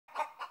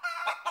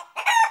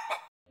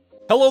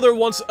Hello there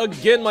once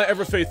again, my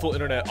ever-faithful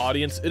internet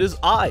audience. It is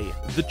I,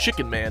 the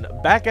Chicken Man,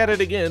 back at it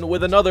again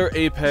with another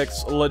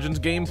Apex Legends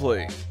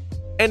gameplay.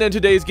 And in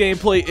today's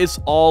gameplay, it's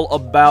all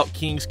about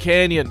Kings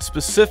Canyon,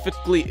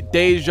 specifically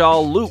Deja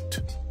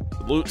loot.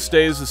 The loot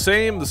stays the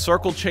same, the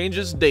circle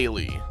changes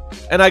daily.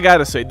 And I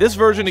gotta say, this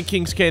version of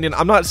Kings Canyon,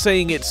 I'm not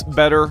saying it's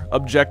better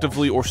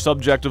objectively or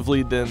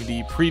subjectively than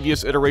the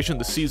previous iteration,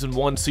 the Season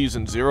 1,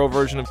 Season 0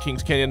 version of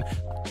Kings Canyon.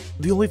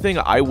 The only thing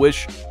I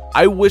wish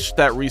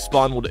that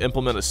Respawn would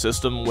implement a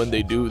system when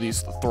they do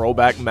these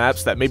throwback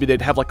maps that maybe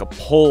they'd have like a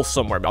poll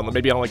somewhere,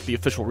 maybe on like the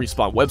official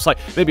Respawn website,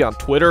 maybe on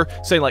Twitter,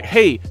 saying like,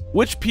 hey,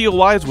 which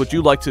POIs would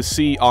you like to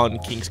see on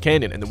Kings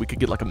Canyon? And then we could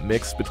get like a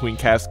mix between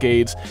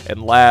Cascades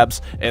and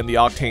Labs and the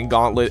Octane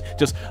Gauntlet,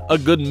 just a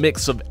good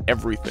mix of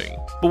everything.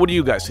 But what do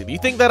you guys think? Do you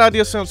think that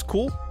idea sounds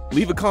cool?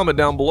 Leave a comment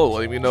down below,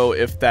 let me know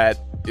if that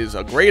is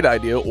a great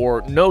idea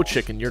or no,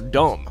 chicken, you're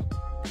dumb.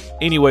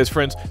 Anyways,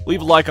 friends,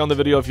 leave a like on the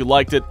video if you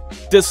liked it,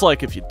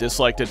 dislike if you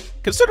disliked it,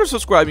 consider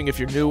subscribing if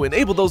you're new,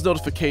 enable those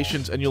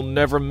notifications, and you'll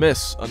never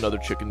miss another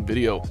chicken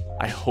video.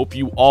 I hope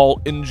you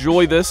all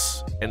enjoy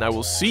this, and I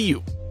will see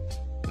you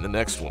in the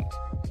next one.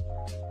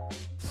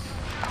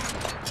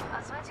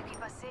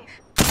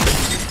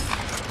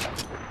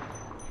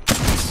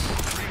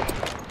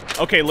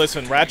 Okay,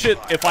 listen, Ratchet,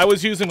 if I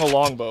was using a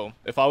longbow,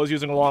 that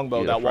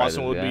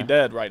Watson would be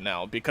dead right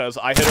now, because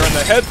I hit her in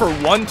the head for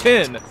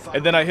 110,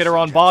 and then I hit her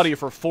on body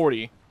for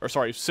 60,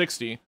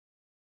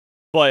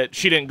 but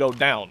she didn't go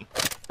down,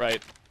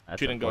 right?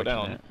 She didn't go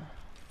down.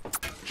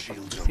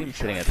 Seems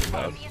sitting at the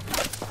top.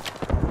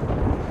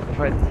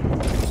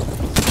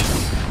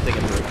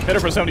 Hit her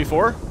for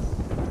 74?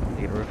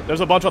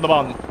 There's a bunch on the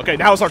bottom. Okay,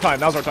 now's our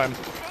time,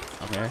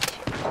 Okay.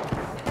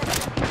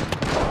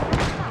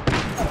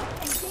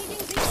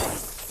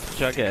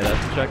 Chuck it,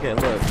 let's chuck it,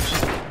 look.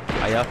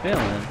 How y'all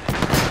feeling?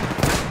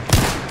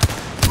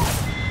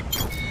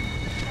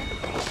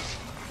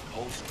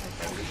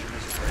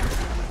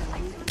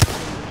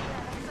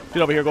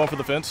 Dude over here going for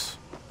the fence.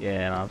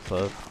 Yeah, and I'm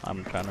close.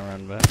 I'm trying to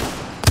run back.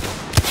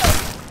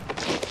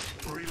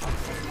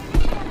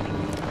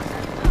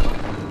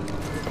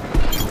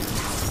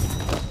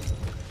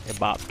 Hey,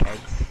 Bob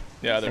Kegs.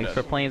 Yeah, they're Thanks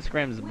dead. for playing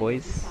scrims,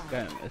 boys.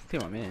 Damn, it's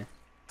two, man.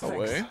 No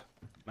way.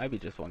 Might be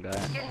just one guy.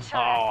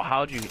 Oh,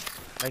 how did you hear,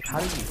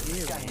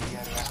 man?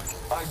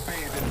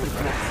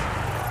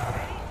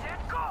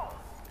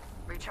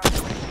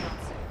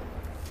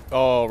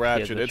 Oh,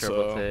 Ratchet, it's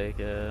take,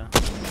 yeah.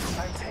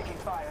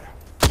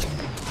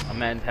 A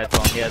man's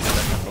headphones, he has the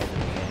best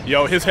headphones.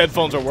 Yo, his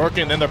headphones are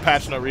working, and they're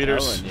patching up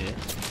readers.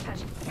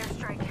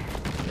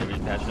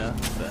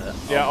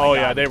 Yeah, oh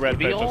yeah, they read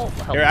patches.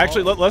 Here,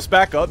 actually, let's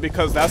back up,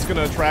 because that's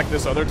gonna attract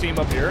this other team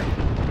up here.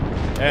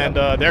 And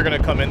they're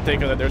gonna come in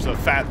thinking that there's a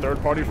fat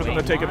third party for them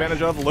to take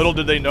advantage of. Little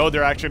did they know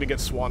they're actually gonna get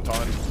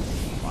swanton.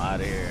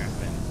 Out of here,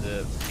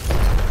 zip.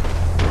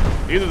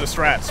 These are the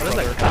strats. There's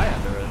like a guy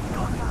under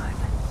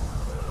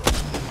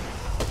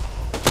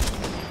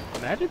it.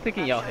 Imagine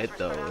thinking y'all hit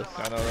those.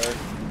 I know,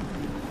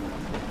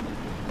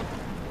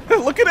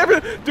 right? Look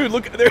at dude.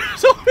 Look, there's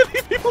so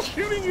many people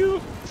shooting you.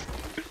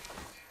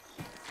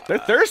 They're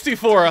thirsty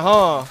for it,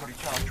 huh?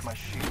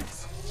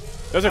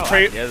 There's a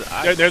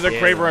there's a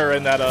Craver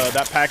in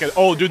that packet.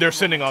 Oh, dude, they're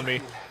sitting on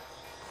me.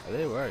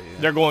 They were, yeah.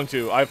 They're going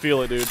to. I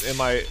feel it, dude. In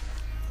my.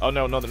 Oh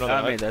no, they're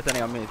not. They're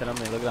sitting on me. Look down.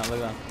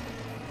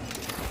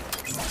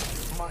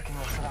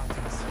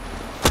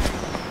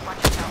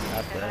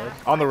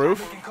 On the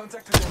roof.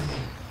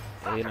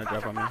 They're gonna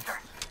drop on me.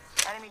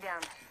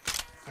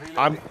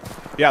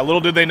 Yeah,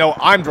 little did they know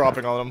I'm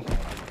dropping on them.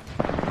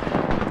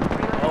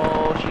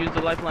 Oh, she used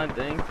the lifeline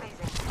thing.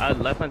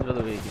 Lifeline's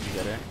really weak if you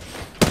get her.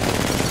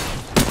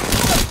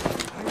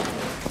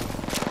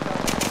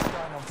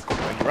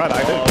 Right,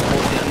 I did.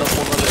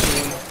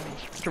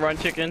 Run,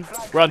 chicken.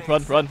 Run.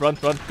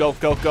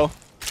 Go.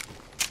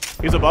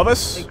 He's above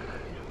us?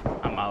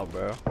 I'm out,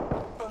 bro.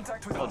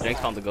 Oh, Jenks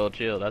found the gold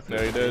shield. That's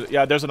there he did.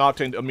 Yeah, there's an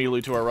Octane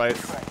immediately to our right.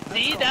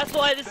 See, that's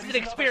why this is an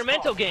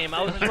experimental game.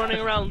 I was just running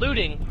around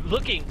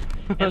looking,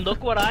 and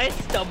look what I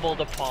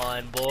stumbled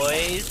upon,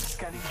 boys.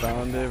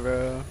 Found it,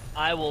 bro.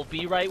 I will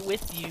be right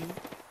with you.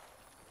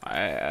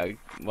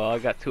 Well, I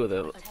got two of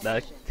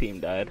that team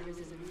died.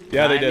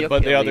 Yeah, they did,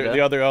 but the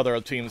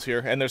other teams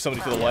here, and there's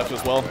somebody to the left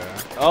as well.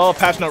 Oh,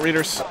 patch note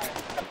readers.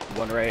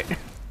 One right.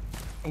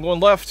 I'm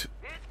going left.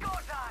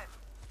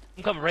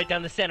 I'm coming right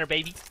down the center,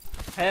 baby.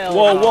 Hell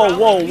whoa.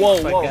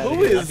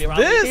 Who is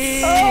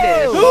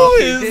this? Who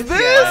is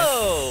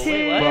this?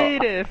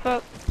 Wait,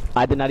 what?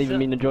 I did not even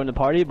mean to join the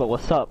party, but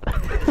what's up?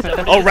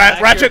 Oh,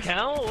 Ratchet!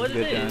 What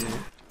is it?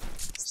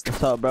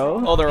 What's up,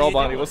 bro? Oh, they're all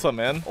behind you. What's up,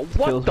 man?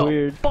 Feels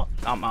weird.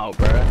 I'm out,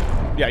 bro.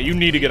 Yeah, you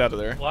need to get out of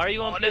there. Why are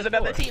you on PS4? There's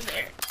another team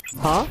there.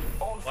 Huh?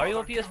 Why are you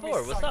on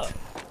PS4? What's up?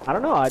 I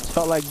don't know. I just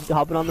felt like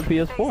hopping on the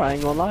PS4. I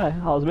ain't gonna lie.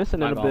 I was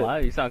missing it a bit. Lie,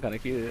 you sound kind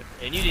of cute.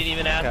 And you didn't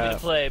even ask me to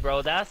play,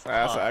 bro. That's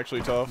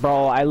actually tough.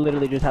 Bro, I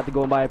literally just had to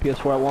go and buy a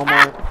PS4 at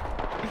Walmart.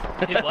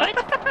 Dude, what?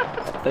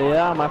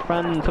 Yeah, my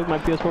friend took my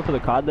PS4 for the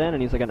COD then,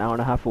 and he's like an hour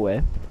and a half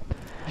away.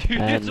 You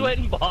just went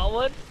and bought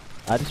one?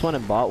 I just went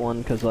and bought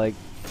one because like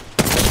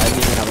I didn't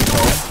even have a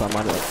phone, so I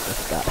might have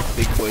just got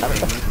Big boy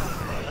thing.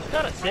 That's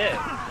kind of sick.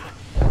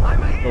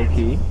 low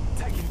key.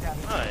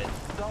 Alright.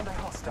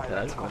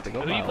 I just want to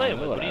go Who are you buy playing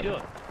one. with? What are you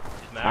doing?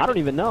 I don't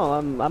even know.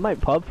 I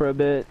might pub for a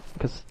bit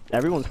because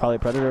everyone's probably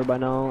Predator by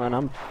now, and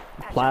I'm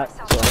plat.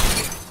 So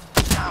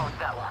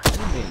What do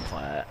you mean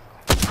flat?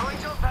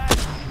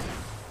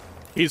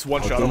 He's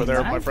one shot over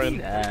there, my friend.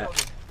 don't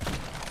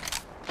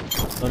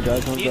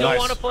judge. Don't You judge. don't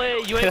want to play.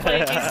 You ain't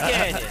playing Kings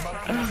Canyon.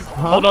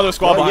 Whole nother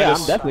squad behind yeah,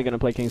 us. I'm definitely gonna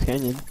play Kings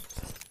Canyon.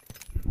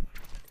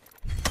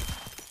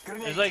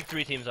 There's like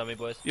 3 teams on me,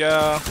 boys.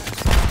 Yeah.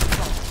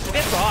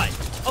 Get fried.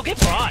 Oh, get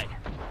fried.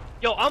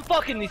 Yo, I'm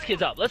fucking these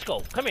kids up. Let's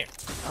go. Come here.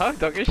 Huh?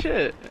 Talk your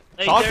shit.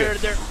 Like, Talk they're,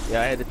 it. they're,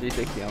 Yeah, I had the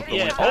 360 on.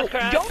 yeah, fast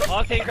crash,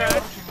 octane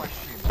crash.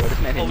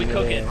 Oh, we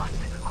cooking.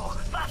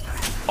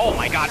 Oh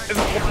my god.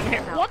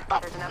 What the?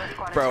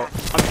 Bro,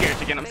 I'm scared,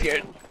 chicken. I'm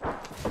scared.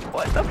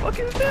 What the fuck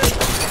is this?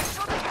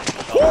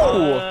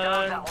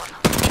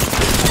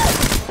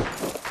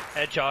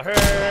 Headshot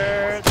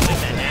hurt.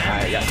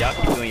 Alright, y'all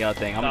keep doing y'all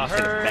thing. I'm just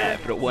gonna hurt. bat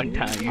for the one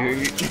time. You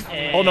heard?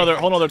 Whole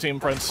nother team,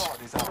 friends.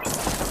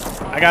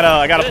 I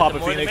gotta pop a the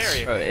more the Phoenix.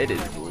 merrier. Bro, it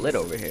is lit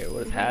over here.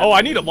 What is happening? Oh,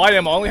 I need a light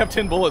ammo. I only have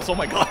 10 bullets. Oh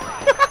my god.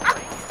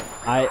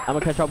 I'm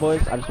gonna catch y'all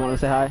boys. I just wanted to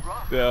say hi.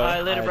 Yeah.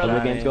 Alright, later, Hope the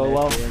brother. games go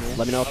well.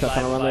 Let me know if y'all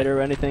trying to run Bye-bye. later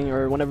or anything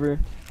or whenever.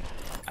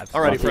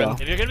 Alrighty, friend.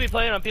 If you're gonna be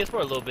playing on PS4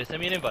 a little bit, send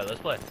me an invite. Let's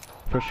play.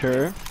 For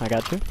sure. I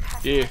got you.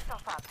 Yeah.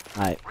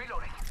 Alright.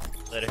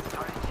 Later.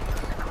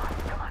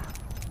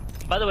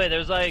 By the way,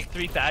 there's like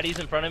 3 fatties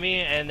in front of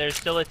me, and there's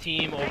still a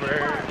team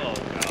over. Oh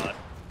god.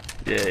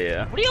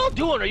 Yeah. What are y'all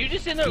doing? Are you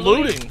just in there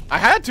looting? Looting. I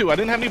had to. I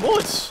didn't have any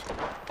bullets.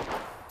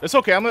 It's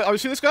okay. I'm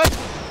see this guy?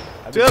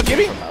 See that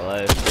Gibby? For my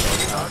life.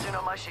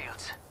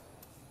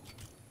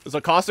 There's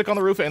a caustic on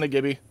the roof and a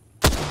Gibby.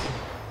 You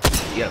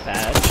got a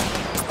pad?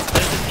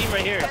 There's a team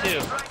right here too.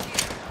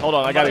 Hold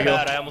on, I gotta heal.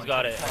 I almost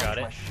got it. I got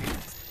it.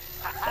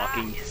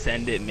 Fucking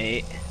send it,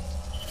 mate.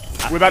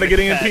 We're about to get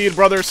missed the EMP'd, pad.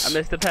 brothers. I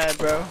missed the pad,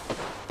 bro.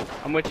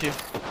 I'm with you.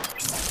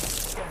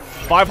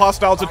 5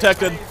 hostiles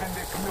detected. Give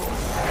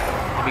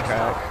me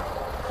crack.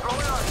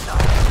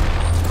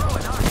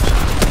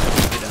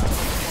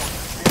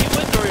 You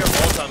would throw your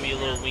ult on me, you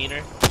little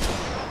wiener.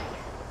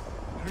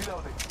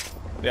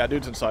 Yeah,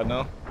 dude's inside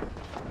now.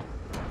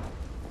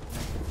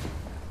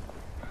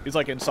 He's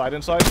like inside.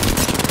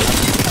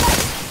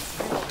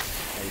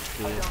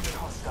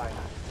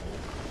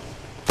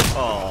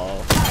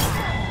 Oh.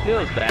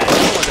 Feels bad. You're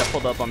the one that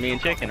pulled up on me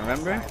and chicken,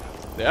 remember?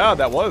 Yeah,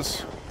 that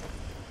was.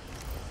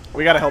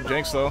 We gotta help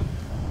Jinx though.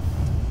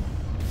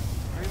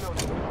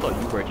 Look,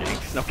 you were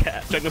Jinx. No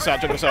cap. Check this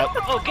out.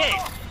 Okay.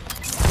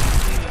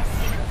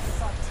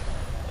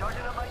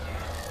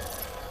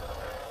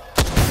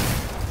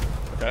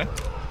 Okay.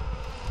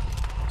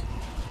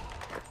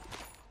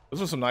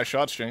 Those are some nice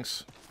shots,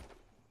 Jinx.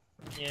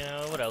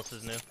 Yeah. What else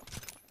is new?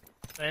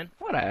 Man.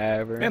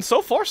 Whatever. Man,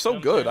 so far so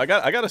good. I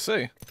gotta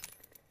say.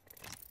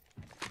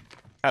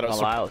 Had a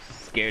I'll lie, I was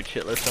scared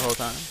shitless the whole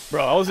time.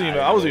 bro, I wasn't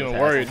even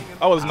worried.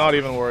 I was not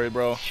even worried,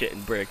 bro. Shit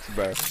and bricks,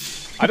 bro.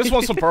 I just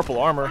want some purple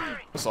armor.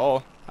 That's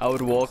all. I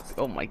would walk.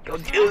 Oh my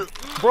god.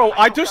 Bro,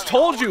 I just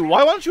told you.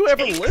 Why don't you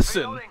ever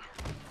listen?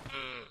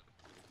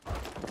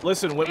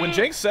 Listen, when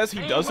Jinx says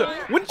he does it,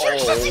 when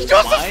Jinx says he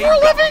does this for a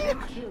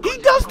living, he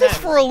does this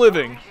for a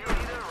living.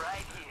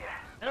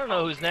 I don't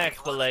know who's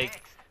next, but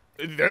like.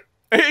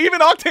 Even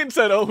Octane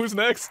said, "Oh, who's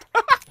next?"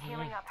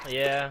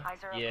 Yeah.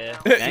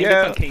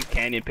 Yeah. Kings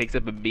Canyon picks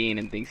up a bean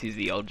and thinks he's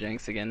the old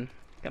Jinx again.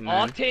 Come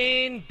on.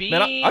 Octane, Bean,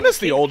 Man, I miss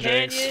the Kings old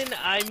Jinx. Canyon,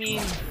 I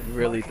mean.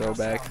 Really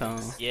throwbacks, huh?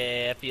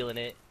 Yeah, feeling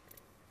it.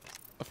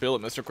 I feel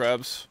it, Mr.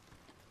 Krabs.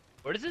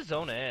 Where does this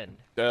zone end?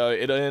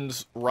 It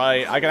ends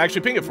right. I can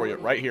actually ping it for you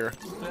right here.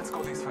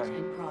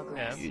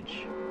 Yeah. Huge.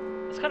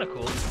 It's kind of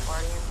cool.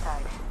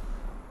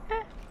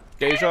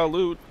 Deja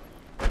loot.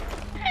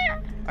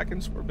 I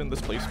can swerve in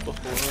this place before.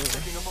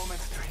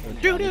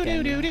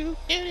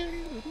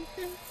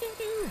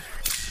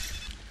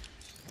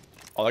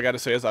 All I gotta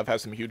say is I've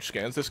had some huge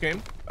scans this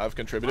game. I've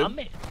contributed. I'm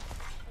in.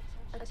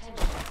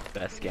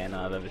 Best scan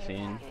I've ever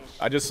seen.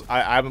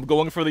 I'm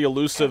going for the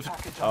elusive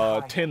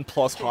 10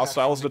 plus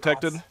hostiles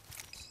detected.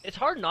 It's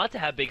hard not to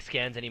have big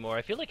scans anymore.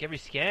 I feel like every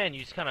scan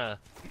you just kind of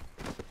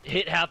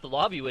hit half the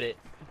lobby with it.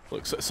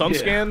 Look, some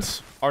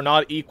scans are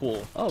not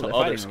equal Oh, to they're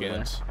other fighting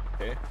over scans.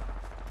 Okay.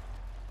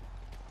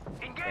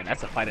 And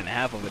that's a fight and a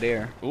half over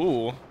there.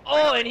 Ooh.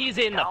 Oh, and he's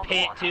in the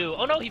pit too.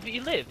 Oh no, he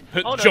lived.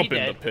 Oh no, Jump he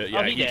in dead. the pit. Oh,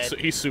 Yeah, he dead.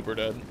 he's super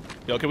dead.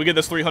 Yo, can we get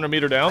this 300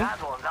 meter down?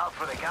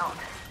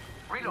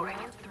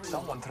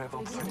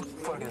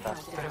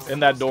 In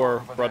that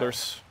door,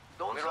 brothers.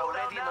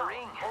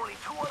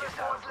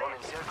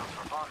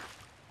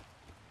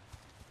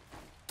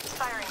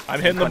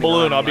 I'm hitting the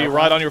balloon. I'll be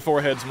right on your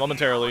foreheads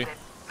momentarily.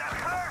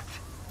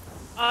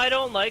 I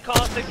don't like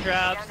caustic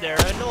traps. They're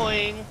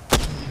annoying.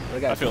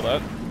 I feel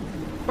that.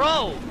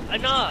 Bro,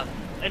 enough.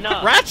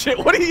 Ratchet,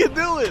 what are you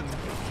doing?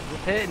 We're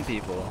hitting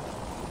people.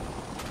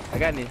 That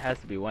guy has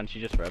to be one. She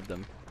just revved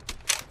him.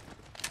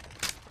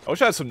 I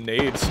wish I had some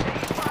nades.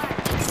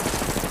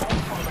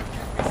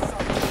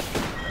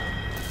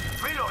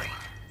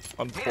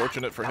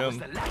 Unfortunate for him.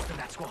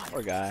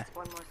 Poor guy.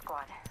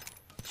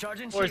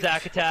 Or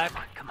Zack attack.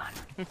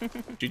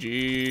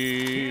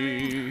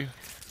 GG.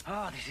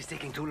 Oh, this is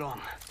taking too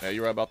long. Yeah,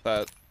 you're right about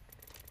that.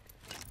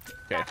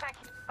 Okay.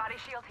 Body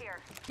shield here.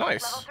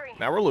 Nice.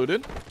 Now we're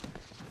looted.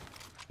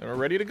 And we're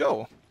ready to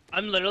go.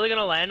 I'm literally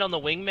gonna land on the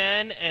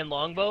wingman and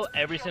longbow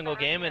every single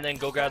game, and then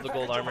go grab the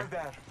gold armor.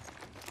 Yeah,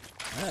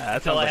 that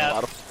Until sounds I like a have,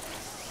 lot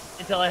of.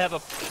 until I have a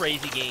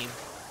crazy game.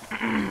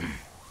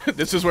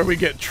 This is where we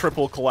get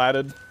triple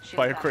collated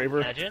by a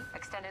Craver. Imagine.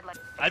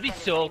 I'd be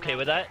so okay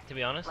with that, to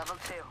be honest. Level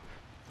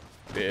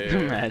 2. Yeah.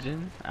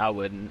 Imagine. I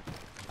wouldn't.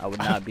 I would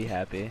not be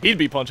happy. He'd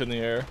be punching the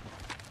air.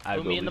 I'd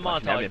Put me in the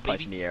montage, I've been baby.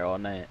 punching the air all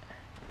night.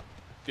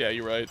 Yeah,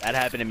 you're right. That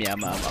happened to me. I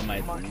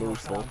might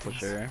lose though for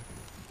sure.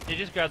 You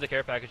just grab the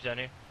care package down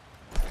here.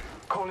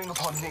 Calling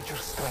upon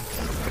nature's strength.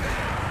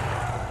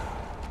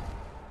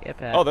 Yeah,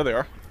 Pat. Oh, there they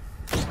are.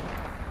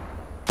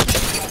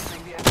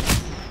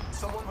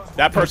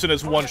 That person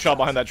is one shot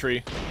behind that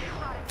tree.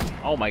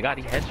 Oh my god,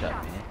 he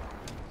headshot me.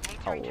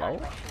 Hello?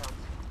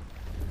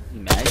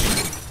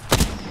 Imagine.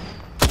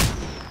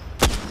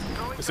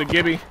 It's a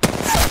Gibby.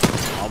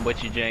 I'm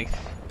with you, Jinx.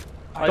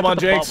 Come on,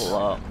 Jinx. Bubble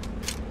up.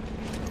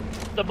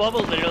 The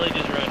bubble literally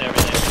just ruined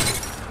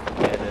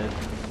everything. Yeah, it is.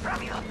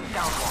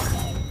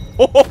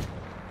 Oh,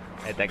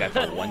 Hit that guy for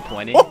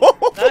 120.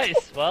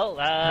 Nice. Well,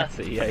 That's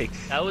a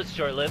yikes. that was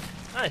short-lived.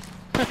 Nice.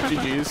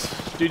 GG's.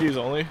 GG's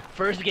only.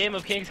 First game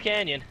of Kings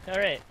Canyon. All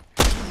right.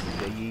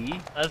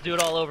 Yeah. Let's do it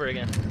all over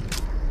again.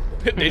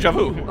 Deja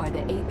vu. Are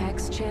the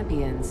Apex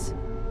champions.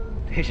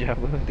 Deja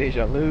vu.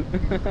 Deja vu.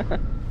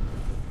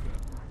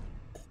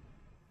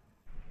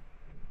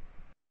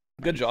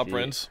 Good job,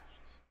 friends.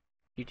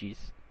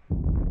 GG's.